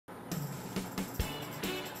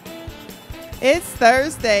It's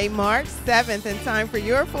Thursday, March 7th, and time for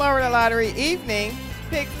your Florida Lottery Evening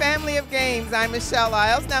Pick Family of Games. I'm Michelle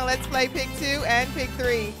Lyles. Now let's play Pick 2 and Pick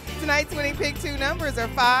 3. Tonight's winning Pick 2 numbers are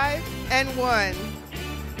 5 and 1.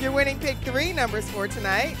 Your winning Pick 3 numbers for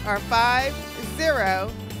tonight are 5,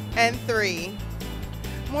 0, and 3.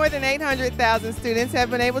 More than 800,000 students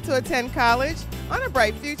have been able to attend college on a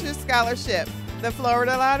Bright Futures Scholarship. The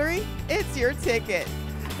Florida Lottery, it's your ticket.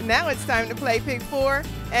 Now it's time to play Pick 4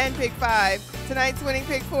 and Pick 5. Tonight's winning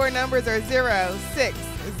Pick 4 numbers are 0, 6,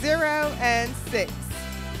 0, and 6.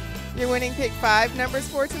 Your winning Pick 5 numbers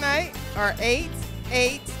for tonight are 8,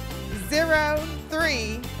 8, 0,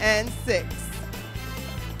 3, and 6.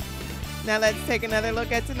 Now let's take another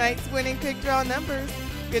look at tonight's winning Pick Draw numbers.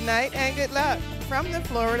 Good night and good luck from the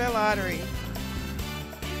Florida Lottery.